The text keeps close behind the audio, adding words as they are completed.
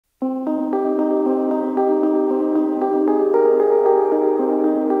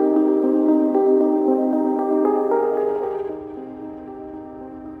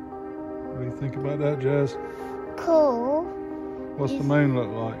says? Cool. What's the moon look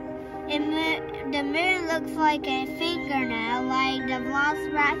like? The moon looks like a fingernail, like the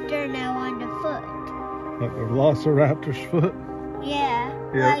velociraptor nail on the foot. Like the velociraptor's foot? Yeah,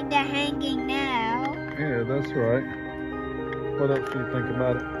 Yeah. like the hanging nail. Yeah, that's right. What else do you think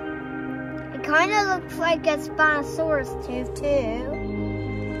about it? It kind of looks like a Spinosaurus tooth, too.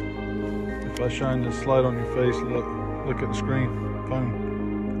 If I shine this light on your face, look at the screen.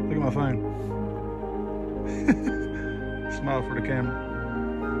 Phone. Look at my phone. Smile for the camera.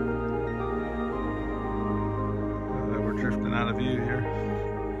 We're drifting out of view here.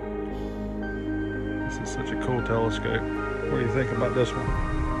 This is such a cool telescope. What do you think about this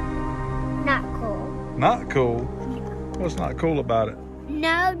one? Not cool. Not cool? What's not cool about it?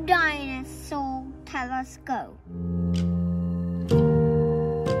 No dinosaur telescope.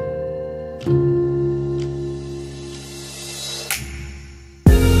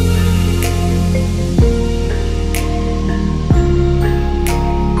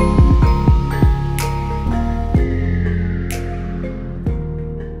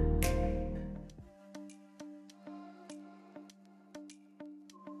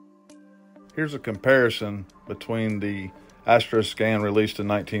 Here's a comparison between the Astroscan released in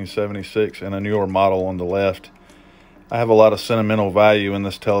 1976 and a newer model on the left. I have a lot of sentimental value in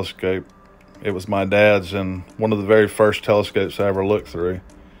this telescope. It was my dad's and one of the very first telescopes I ever looked through.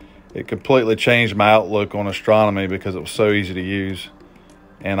 It completely changed my outlook on astronomy because it was so easy to use.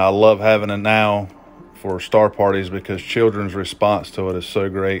 And I love having it now for star parties because children's response to it is so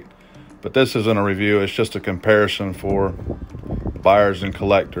great. But this isn't a review, it's just a comparison for buyers and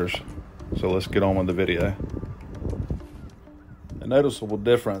collectors. So let's get on with the video. A noticeable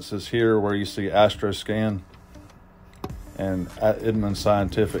difference is here where you see Astroscan and Edmund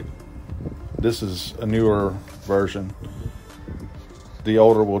Scientific. This is a newer version. The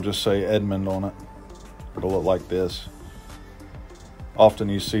older will just say Edmund on it. It'll look like this. Often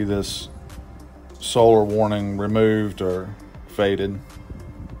you see this solar warning removed or faded.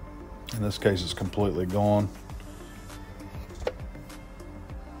 In this case, it's completely gone.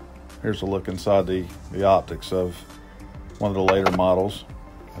 Here's a look inside the optics of one of the later models.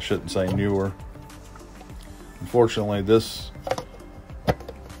 I shouldn't say newer. Unfortunately, this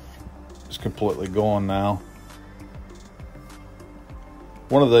is completely gone now.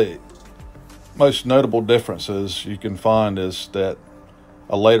 One of the most notable differences you can find is that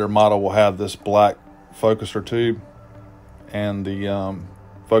a later model will have this black focuser tube, and the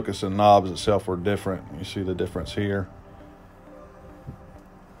focusing knobs itself are different. You see the difference here.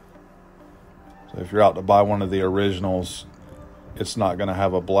 So if you're out to buy one of the originals, it's not going to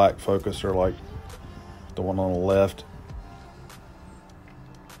have a black focuser like the one on the left.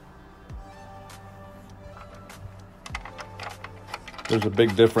 There's a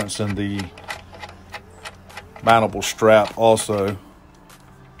big difference in the mountable strap also,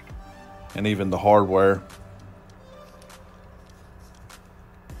 and even the hardware.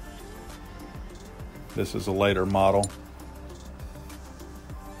 This is a later model.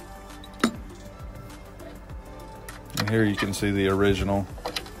 And here you can see the original.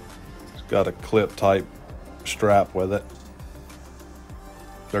 It's got a clip type strap with it.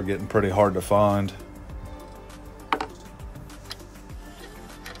 They're getting pretty hard to find.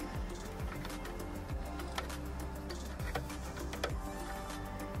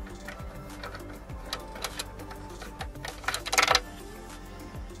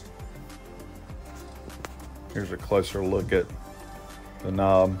 Here's a closer look at the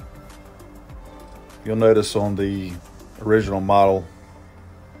knob. You'll notice on the original model,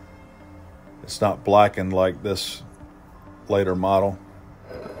 it's not blackened like this later model.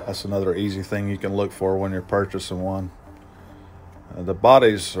 That's another easy thing you can look for when you're purchasing one. The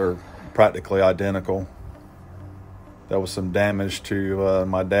bodies are practically identical. There was some damage to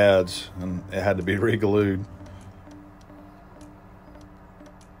my dad's, and it had to be re-glued.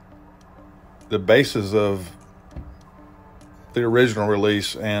 The bases of the original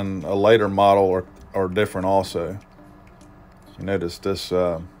release and a later model are different also. You notice this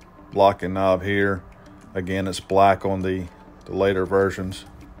locking knob here. Again, it's black on the later versions.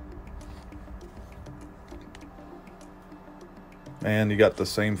 And you got the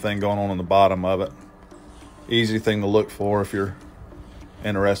same thing going on the bottom of it. Easy thing to look for if you're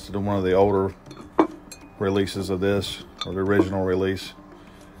interested in one of the older releases of this, or the original release.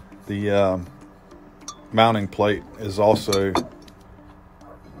 The mounting plate is also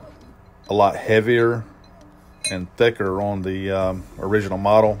a lot heavier and thicker on the original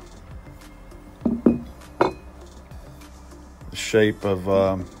model. The shape of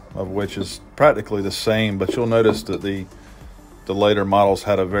which is practically the same, but you'll notice that the later models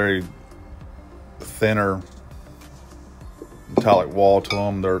had a very thinner metallic wall to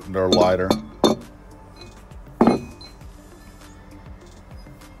them. They're lighter.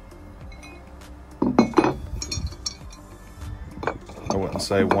 I wouldn't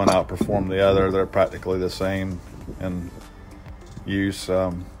say one outperformed the other. They're practically the same in use.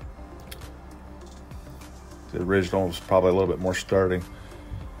 The original is probably a little bit more sturdy.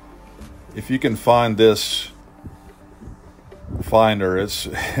 If you can find this finder, it's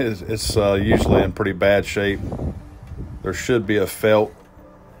usually in pretty bad shape. There should be a felt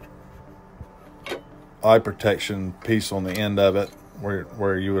eye protection piece on the end of it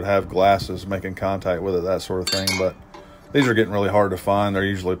where you would have glasses making contact with it, that sort of thing. But these are getting really hard to find. They're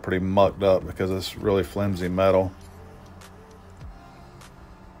usually pretty mucked up because it's really flimsy metal.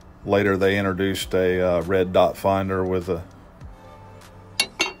 Later they introduced a red dot finder with a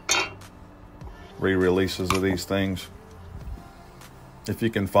re-releases of these things. If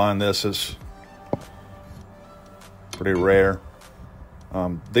you can find this, it's pretty rare.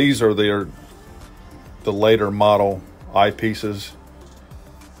 These are the later model eyepieces.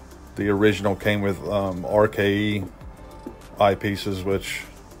 The original came with RKE eyepieces, which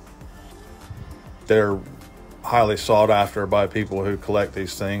they're highly sought after by people who collect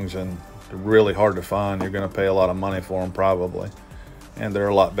these things, and they're really hard to find. You're going to pay a lot of money for them probably, and they're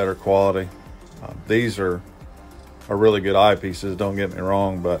a lot better quality. These are really good eyepieces, don't get me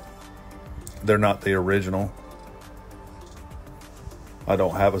wrong, but they're not the original. I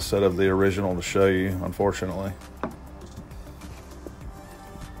don't have a set of the original to show you, unfortunately.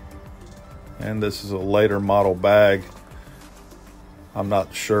 And this is a later model bag. I'm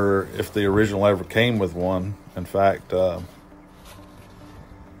not sure if the original ever came with one, in fact, or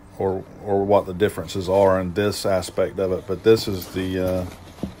what the differences are in this aspect of it, but this is the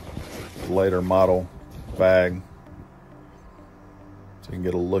later model bag. So you can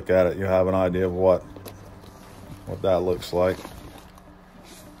get a look at it. You have an idea of what that looks like.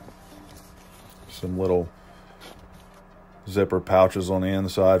 Some little zipper pouches on the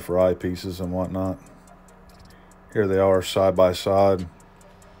inside for eyepieces and whatnot. Here they are side by side.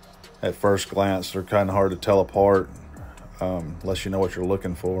 At first glance, they're kind of hard to tell apart unless you know what you're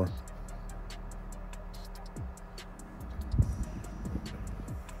looking for.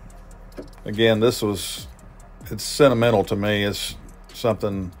 Again, it's sentimental to me. It's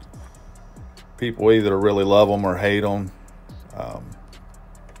something people either really love them or hate them.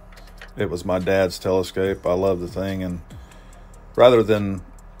 It was my dad's telescope. I love the thing, and rather than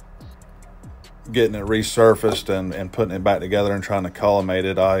getting it resurfaced and putting it back together and trying to collimate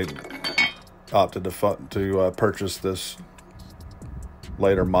it, I opted to purchase this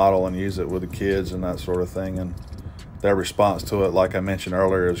later model and use it with the kids and that sort of thing, and their response to it, like I mentioned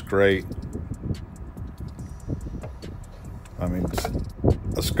earlier, is great. I mean,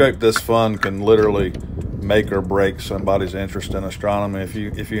 a scope this fun can literally make or break somebody's interest in astronomy.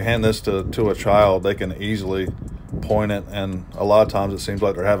 If you hand this to a child, they can easily point it, and a lot of times it seems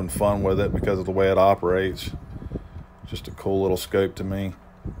like they're having fun with it because of the way it operates. Just a cool little scope to me.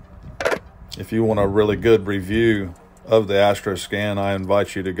 If you want a really good review of the Astroscan, I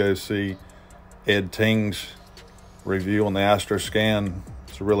invite you to go see Ed Ting's review on the Astroscan.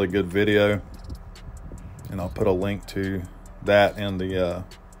 It's a really good video, and I'll put a link to that in the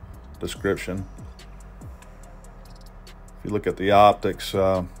description. If you look at the optics,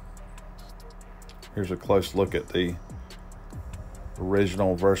 here's a close look at the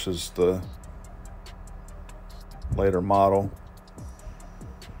original versus the later model.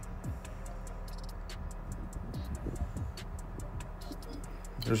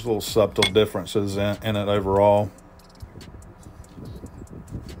 There's little subtle differences in it overall.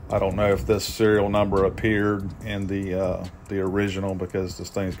 I don't know if this serial number appeared in the original because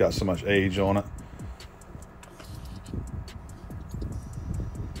this thing's got so much age on it.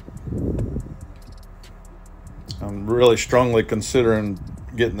 I'm really strongly considering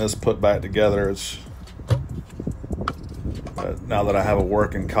getting this put back together. It's now that I have a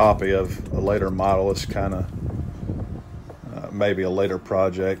working copy of a later model, it's kind of maybe a later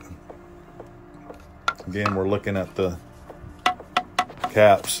project. Again, we're looking at the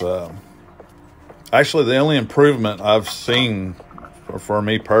caps. Actually, the only improvement I've seen for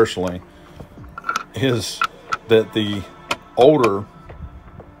me personally is that the older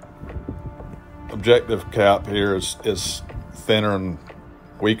objective cap here is thinner and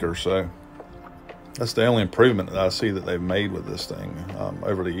weaker, so that's the only improvement that I see that they've made with this thing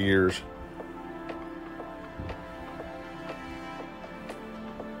over the years.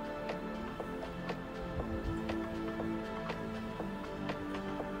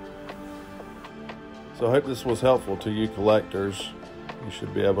 So I hope this was helpful to you collectors. You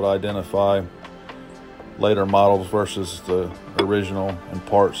should be able to identify later models versus the original and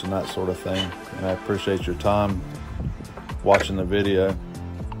parts and that sort of thing. And I appreciate your time watching the video.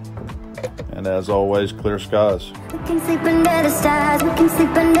 And as always, clear skies. We can sleep under the stars, we can sleep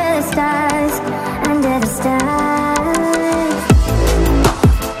under the stars, under the stars.